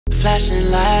Flashing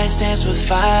lights dance with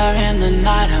fire in the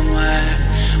night. I'm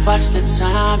wired. Watch the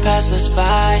time pass us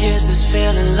by. Is this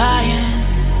feeling lying?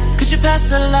 Could you pass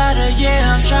the lighter?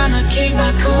 Yeah, I'm trying to keep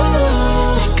my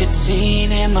cool.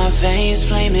 Nicotine in my veins,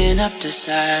 flaming up the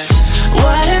sides.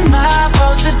 What am I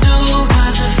supposed to do?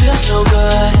 Cause it feels so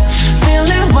good.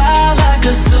 Feeling wild like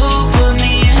a zoo. Put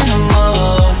me in a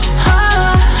mood.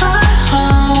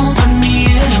 Put me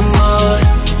in a mood.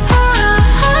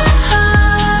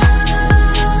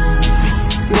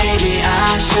 Maybe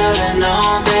I should've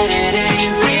known that it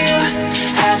ain't real.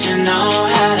 How'd you know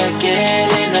how to get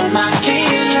into my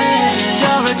feelings?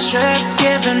 You're a trip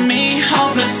giving me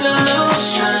hopeless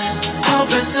solution.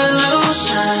 Hopeless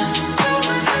solution.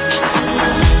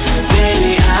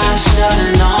 Baby, I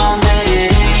should've known that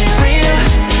it ain't real.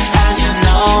 How'd you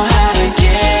know how to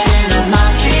get into my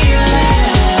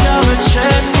feelings? You're a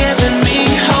trip giving me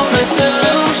hopeless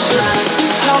solution.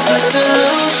 Hopeless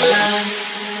solution.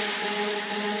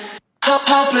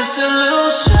 Hopeless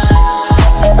solution.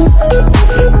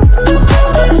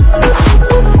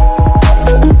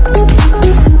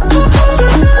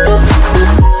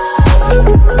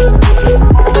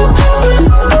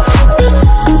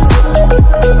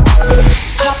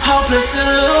 Hopeless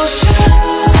solution.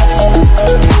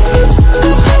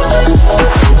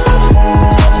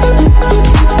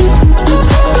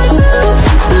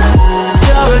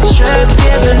 You're a trip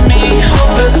giving me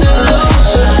hopeless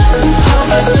solution.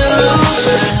 Hopeless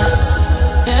solution.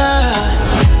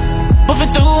 Yeah.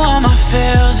 Moving through all my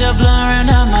feels, you're blurring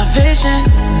out my vision.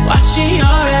 Watching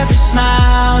your every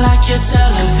smile like your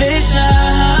television.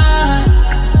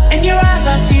 In your eyes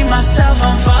I see myself,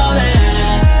 I'm falling.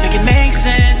 Make it make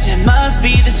sense, it must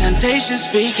be the temptation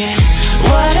speaking.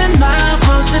 What am I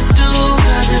supposed to do?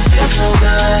 Cause it feels so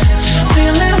good.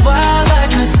 Feeling wild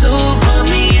like a zoo. Put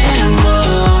me in a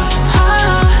mood.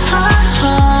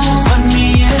 Put me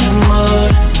in a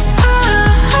mood.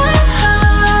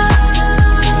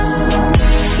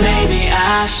 Maybe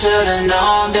I should've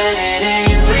known that it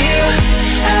ain't real.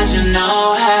 How'd you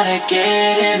know how to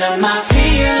get into my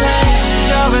feelings?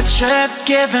 You're a trip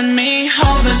giving me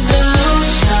hopeless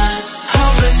solution.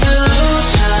 Hopeless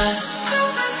solution.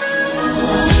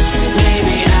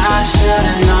 Maybe I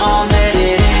should've known that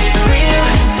it ain't real.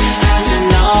 How'd you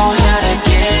know how to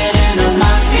get into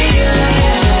my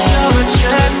feelings? You're a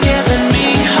trip giving me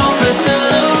hopeless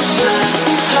solution.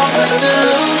 Hopeless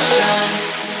solution.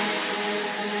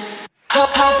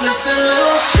 Hopeless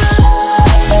solution.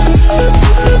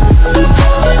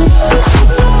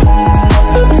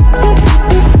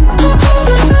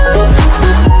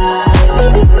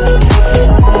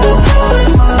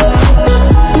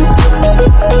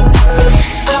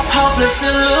 Hopeless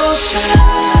solution.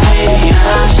 Maybe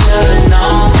I should've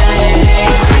known that it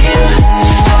ain't real.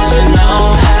 How'd you know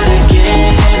how to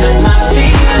get into my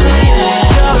feelings?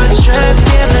 You're a trip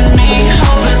giving me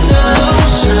hopeless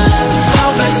solution.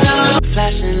 Hopeless solution.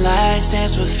 Flashing lights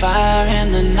dance with fire in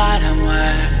the night. I'm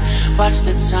wired. Watch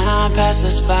the time pass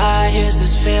us by. Is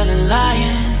this feeling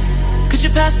lying? Could you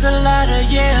pass the lighter?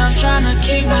 Yeah, I'm trying to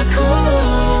keep my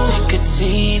cool.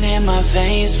 Nicotine in my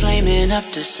veins, flaming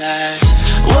up the sides.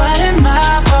 What am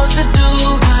I supposed to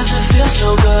do? Cause it feels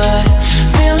so good.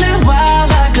 Feeling wild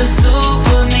like a zoo.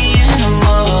 Put me in a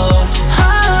mood.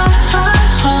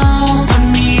 Put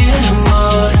me in a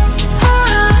mood.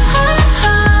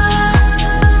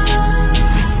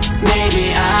 Maybe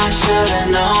I should've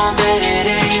known that it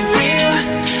ain't real.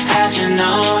 How'd you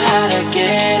know how to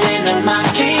get into my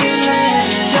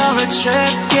feelings? You're a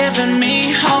trip giving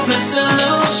me hopeless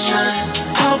solution.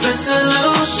 Hopeless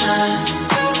solution.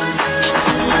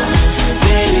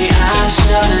 Baby, I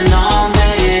should've known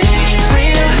that it ain't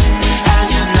real.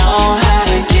 How'd you know how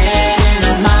to get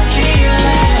into my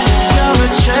feelings? You're a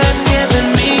trip giving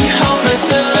me hopeless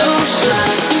solution.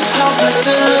 Hopeless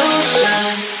solution.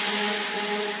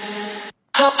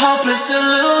 Hopeless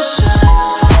solution.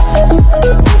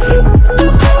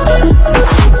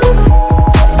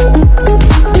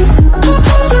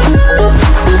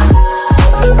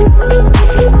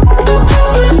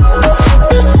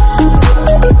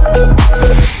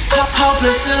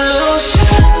 Hopeless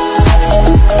solution.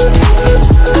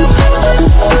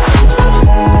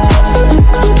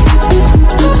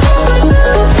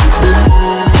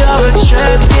 You're a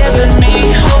trip giving me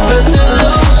hopeless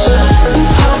solution.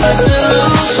 Hopeless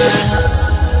solution.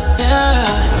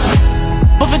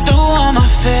 Yeah. Moving through all my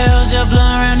feels, you're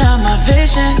blurring out my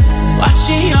vision.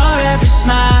 Watching your every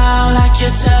smile like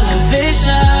your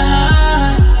television.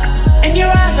 In your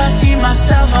eyes I see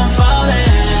myself, I'm falling.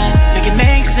 Make it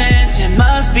make sense, it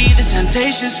must be the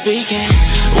temptation speaking.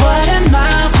 What am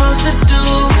I supposed to do?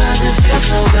 Cause it feels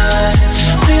so good.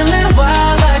 Feeling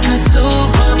wild like a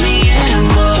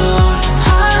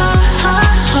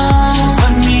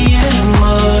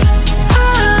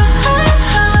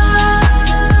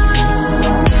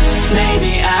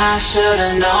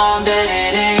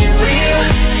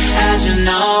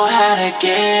to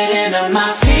get into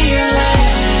my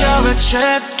feelings. You're a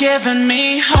trip giving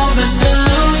me hopeless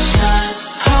solution,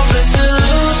 hopeless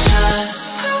solution.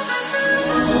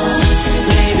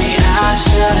 Maybe I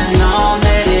should've known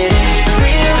that it ain't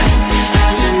real.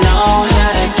 How'd you know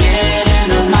how to get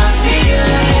into my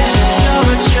feelings?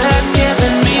 You're a trip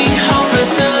giving me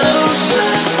hopeless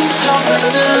solution, hopeless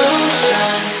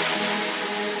solution,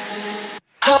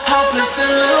 hopeless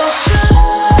solution.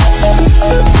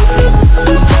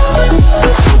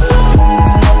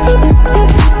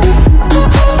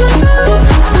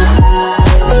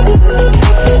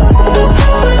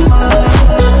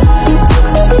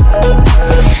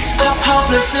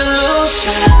 Hopeless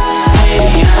solution.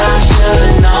 Maybe I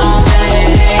should've known that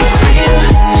it ain't real.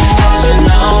 How'd you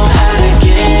know how to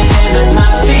get into my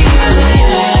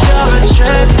feelings? You're a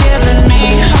trip giving me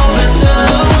hopeless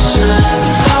solution,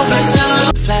 hopeless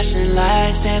solution. Flashing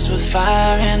lights dance with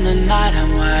fire in the night.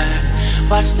 I'm wired.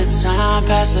 Watch the time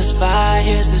pass us by.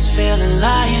 Is this feeling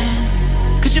lying?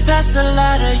 Could you pass the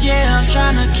lighter? Yeah, I'm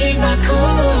trying to keep my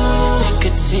cool.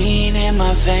 Nicotine in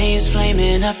my veins,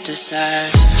 flaming up the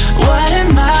sides. What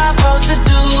am I supposed to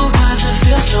do? Cause it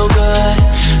feels so good.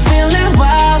 Feeling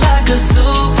wild like a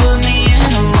zoo. Put me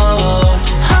in a mood.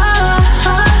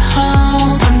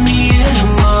 Put me in a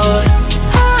mood.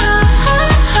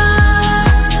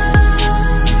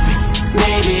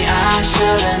 Maybe I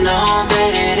should've known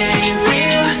that it ain't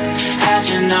real. How'd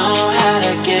you know how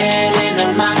to get into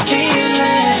my feelings?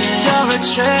 You're a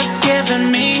trip giving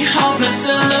me hopeless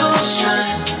solution,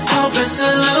 hopeless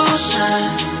solution.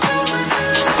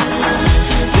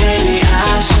 Baby,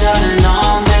 I should've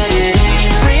known that it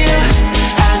ain't real.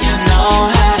 How'd you know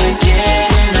how to get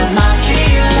into my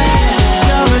feelings?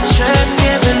 You're a trip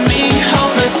giving me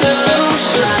hopeless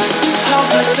solution,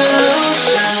 hopeless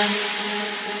solution,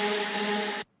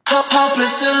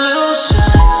 hopeless solution.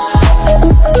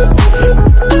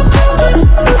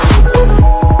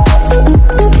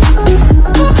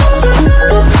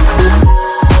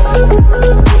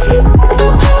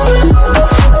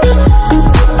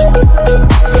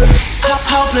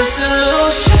 Hopeless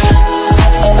solution.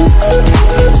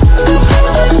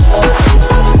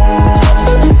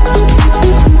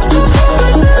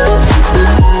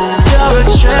 You're a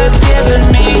trip giving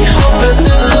me hopeless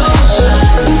solution,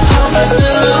 hopeless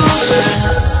solution.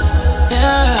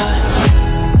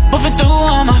 Yeah. Moving through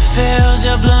all my feels,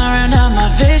 you're blurring out my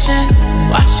vision.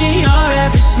 Watching your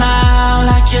every smile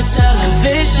like your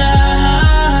television.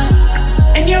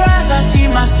 In your eyes I see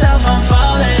myself, I'm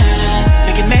falling.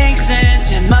 Make it make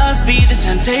sense, it must be the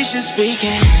temptation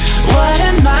speaking. What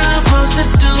am I supposed to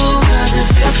do? Cause it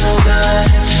feels so good.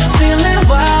 Feeling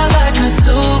wild like a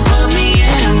zoo. Put me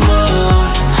in a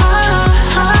mood.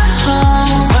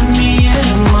 Put me in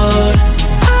a mood.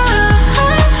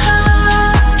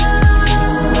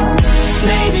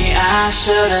 Maybe I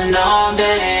should've known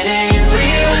that it ain't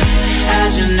real.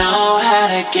 How'd you know how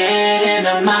to get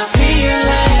into my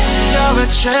feelings? You're a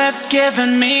trip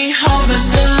giving me hopeless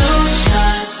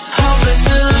solution, hopeless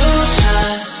solution.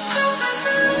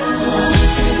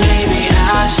 Maybe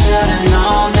I should've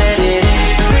known that it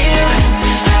ain't real.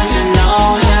 How'd you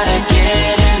know how to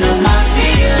get into my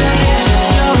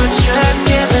feelings? You're a trip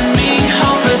giving me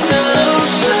hopeless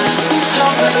solution,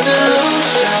 hopeless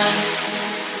solution,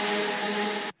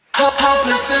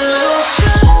 hopeless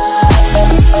solution.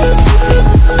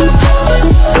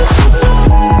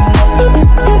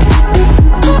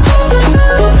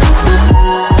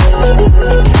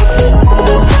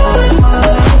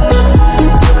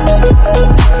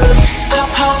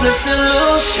 Hopeless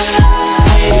solution.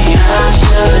 Maybe I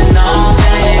should've known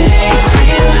that it ain't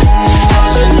real.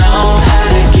 How'd you know how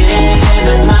to get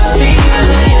into my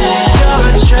feelings? You're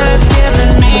a trip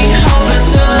giving me hopeless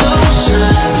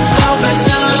solution, hopeless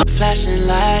solution. Flashing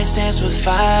lights dance with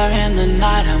fire in the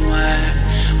night. I'm wired.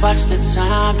 Watch the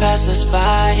time pass us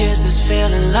by. Is this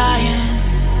feeling lying?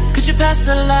 Could you pass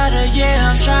the lighter? Yeah,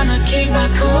 I'm trying to keep my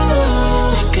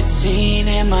cool. Nicotine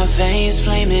in my veins,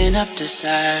 flaming up the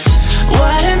sides.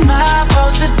 What am I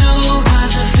supposed to do?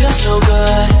 Cause it feels so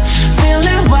good.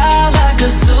 Feeling wild like a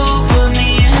zoo. Put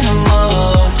me in a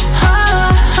mood.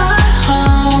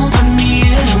 Put me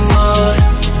in a mood.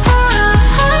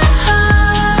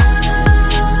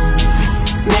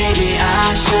 Maybe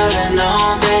I should've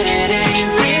known that it ain't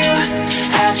real.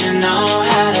 How'd you know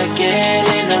how to get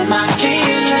into my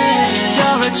feelings?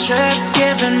 You're a trip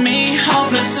giving me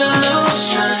hopeless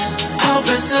solution,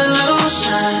 hopeless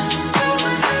solution.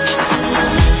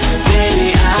 Baby,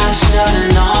 I should've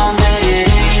known that it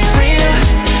ain't real.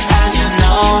 How'd you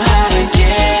know how to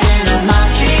get into my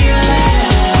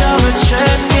feelings? You're a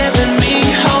trip giving me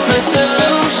hopeless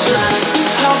solution,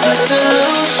 hopeless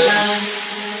solution.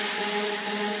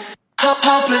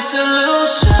 hopeless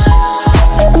solution.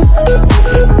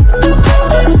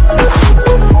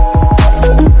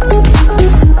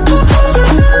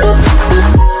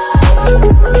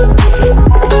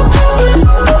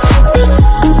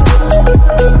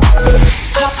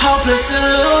 Hopeless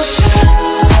solution.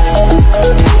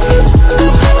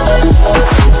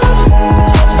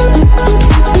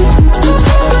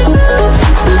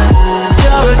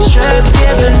 You're a trip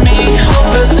giving me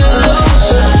hopeless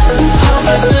solution.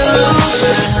 Hopeless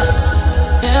solution.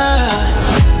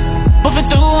 Yeah. Moving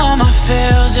through all my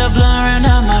feels, you're blurring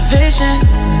out my vision.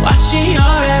 Watching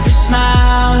your every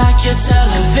smile like your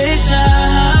television.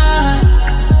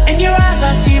 In your eyes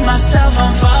I see myself,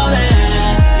 I'm falling.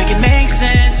 Make it make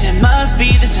sense, it must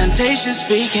be the temptation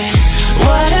speaking.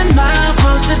 What am I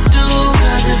supposed to do,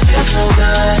 cause it feels so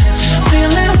good.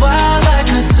 Feeling wild like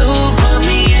a zoo, put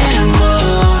me in a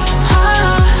mood.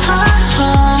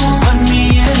 Put me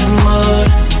in a mood.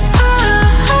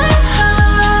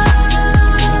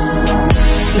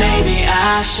 Maybe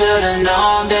I should've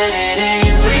known that it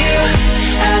ain't real.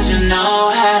 How'd you know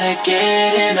how to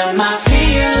get into my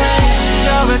feelings?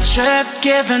 You're a trip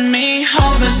giving me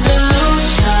hopeless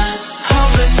solution.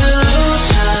 Hopeless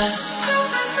solution.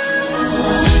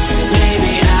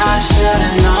 Maybe I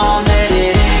should've known that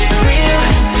it ain't real.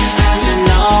 How'd you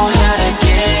know how to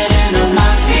get into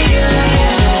my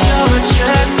feelings? You're a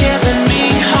trip giving me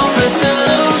hopeless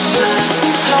solution.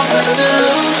 Hopeless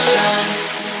solution.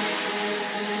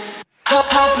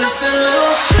 Hopeless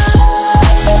solution.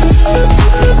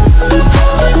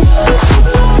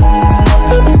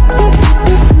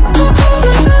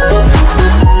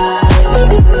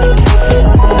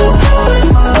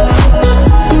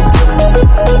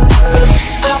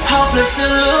 Hopeless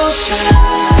solution.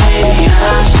 Maybe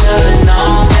I should've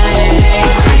known that it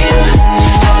ain't real.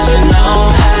 How'd you know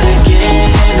how to get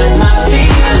into my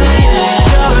feelings?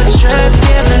 You're a trip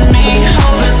giving me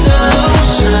hopeless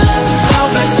solution.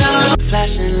 Hopeless solution.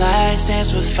 Flashing lights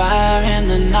dance with fire in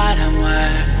the night I'm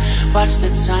wired. Watch the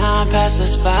time pass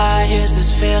us by, is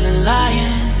this feeling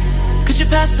lying? Could you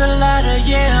pass the lighter?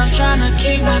 Yeah, I'm trying to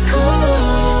keep my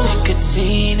cool.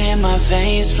 Nicotine in my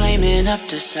veins, flaming up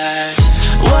the sides.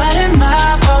 What am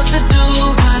I supposed to do,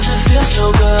 cause it feels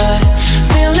so good.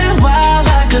 Feeling wild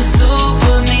like a zoo,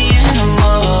 put me in a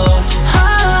mood.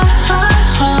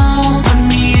 Put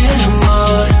me in a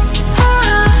mood.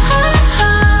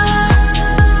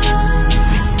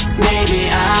 Maybe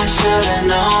I should've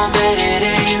known that it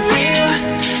ain't real.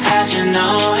 How'd you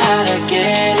know how to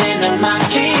get into my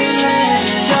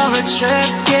feelings? You're a trip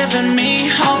giving me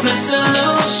hopeless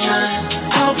solution.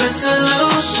 Hopeless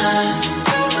solution.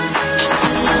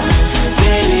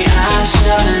 Maybe I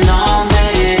should've known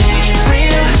that it ain't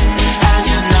real. How'd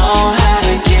you know how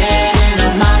to get into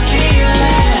my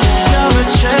feelings? You're a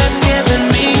trip giving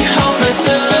me hopeless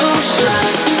solution.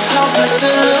 Hopeless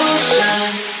solution.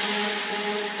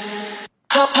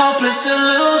 Hopeless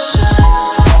solution.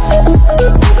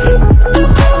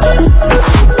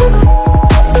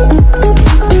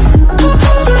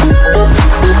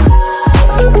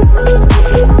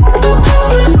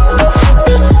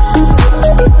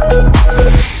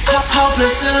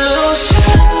 Hopeless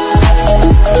solution.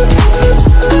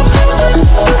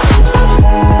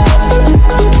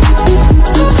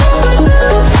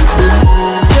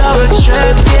 You're a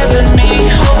trip giving me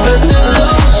hopeless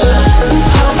solution.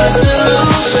 Hopeless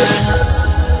solution.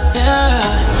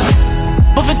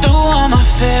 Yeah. Moving through all my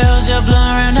feels, you're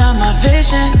blurring out my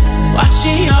vision.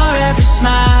 Watching your every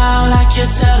smile like your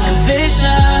television.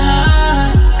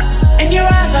 In your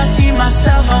eyes I see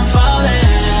myself, I'm falling.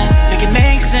 Make it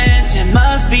make sense, it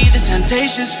must be the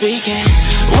temptation speaking.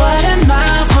 What am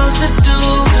I supposed to do,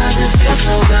 cause it feels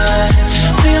so good.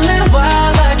 Feeling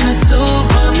wild like a zoo,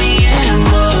 put me in a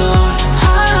mood.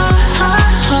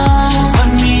 Put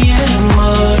me in a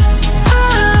mood.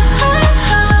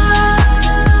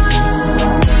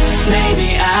 Maybe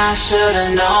I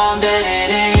should've known that it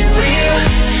ain't real.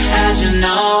 How'd you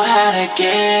know how to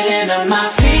get into my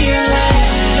feelings?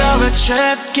 You're a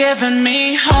trip giving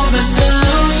me hopeless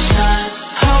solution.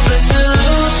 Hopeless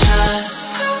solution.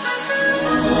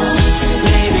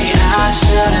 Maybe I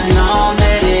should've known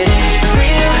that it ain't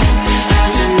real.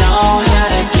 How'd you know how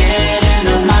to get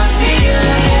into my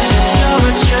feelings? You're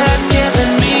a trip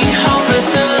giving me hopeless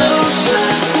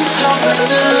solution. Hopeless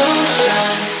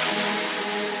solution.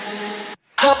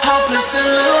 Hopeless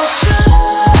solution.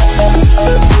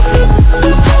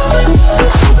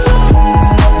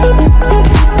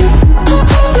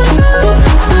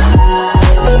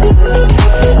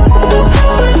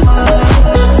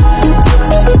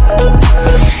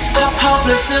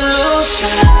 Hopeless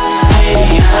solution.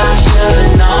 Maybe I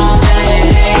should've known that it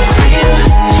ain't real.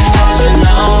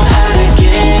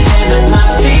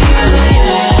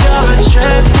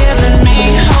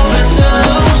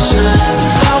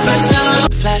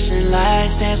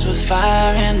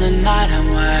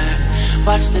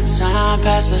 Watch the time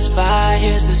pass us by,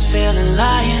 is this feeling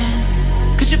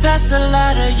lying? Could you pass the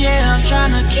lighter? Yeah, I'm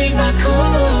trying to keep my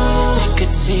cool.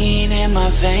 Nicotine in my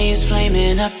veins,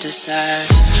 flaming up desires.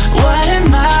 What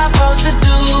am I supposed to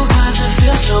do? Cause it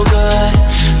feels so good.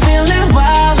 Feeling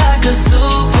wild like a zoo,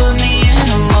 put me in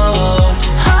a mood.